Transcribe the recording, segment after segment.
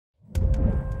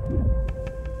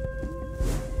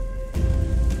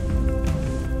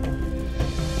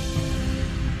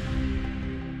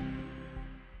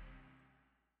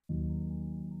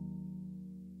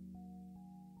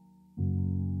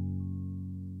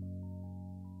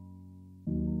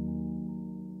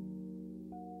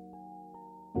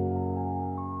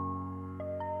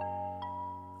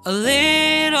A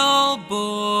little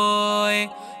boy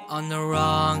on the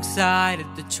wrong side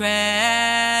of the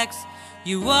tracks.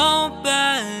 You won't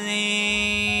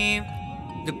believe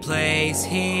the place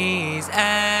he's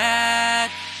at.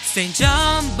 St.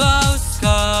 John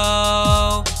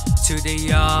Bosco, to the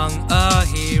young a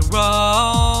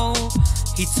hero.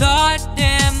 He taught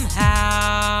them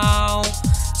how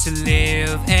to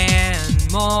live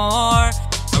and more.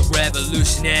 A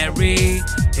revolutionary,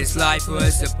 his life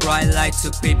was a bright light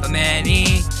to people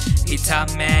many. He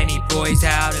taught many boys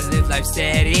how to live life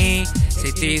steady.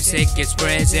 Say thieves, sick kids,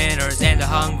 prisoners, and the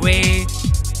hungry.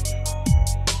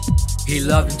 He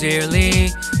loved them dearly.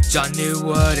 John knew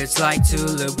what it's like to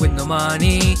live with no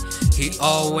money. He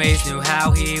always knew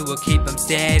how he would keep them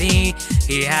steady.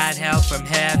 He had help from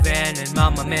heaven and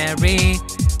Mama Mary.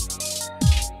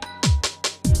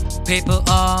 People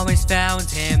always found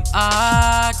him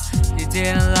odd. They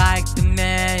didn't like the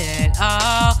man at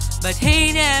all, but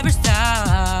he never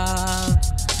stopped.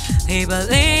 He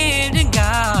believed in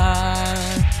God.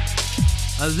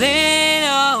 A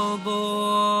little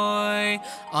boy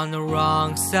on the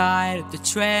wrong side of the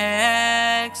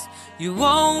tracks. You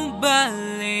won't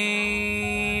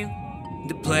believe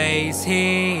the place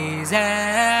he's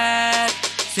at.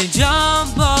 St.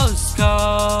 John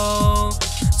Bosco,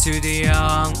 to the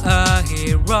young a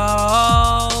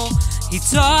hero. He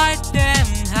taught them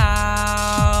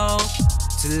how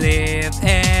to live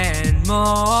and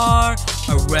more.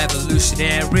 A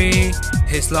revolutionary,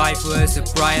 his life was a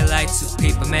bright light to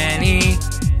people many.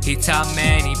 He taught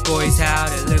many boys how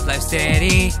to live life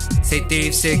steady. Say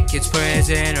thieves, sick kids,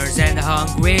 prisoners, and the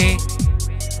hungry.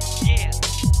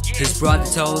 His brother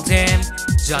told him,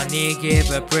 Johnny, give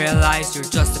up, realize you're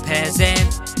just a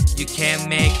peasant. You can't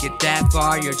make it that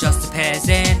far, you're just a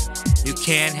peasant. You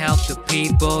can't help the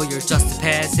people, you're just a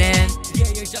peasant. Yeah,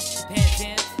 you're just a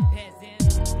peasant.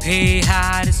 He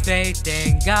had his faith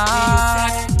in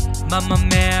God. Mama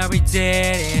Mary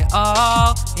did it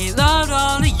all. He loved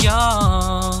all the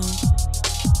young.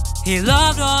 He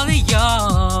loved all the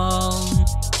young.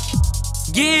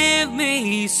 Give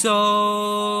me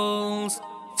souls,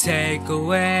 take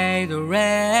away the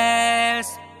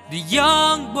rest. The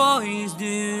young boys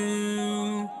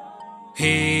do.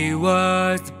 He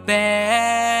was the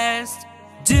best.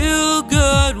 Do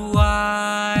good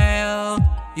while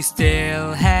you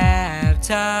still have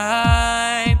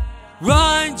time.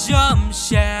 Run, jump,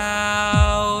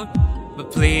 shout,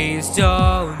 but please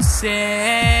don't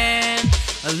sin.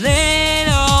 A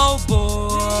little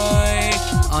boy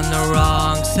on the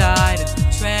wrong side of the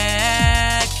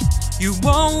track. You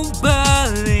won't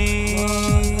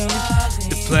believe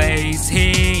the place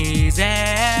he's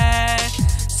at.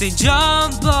 St.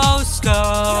 John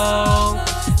Bosco,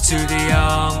 to the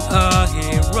young a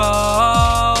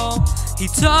hero. He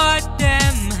taught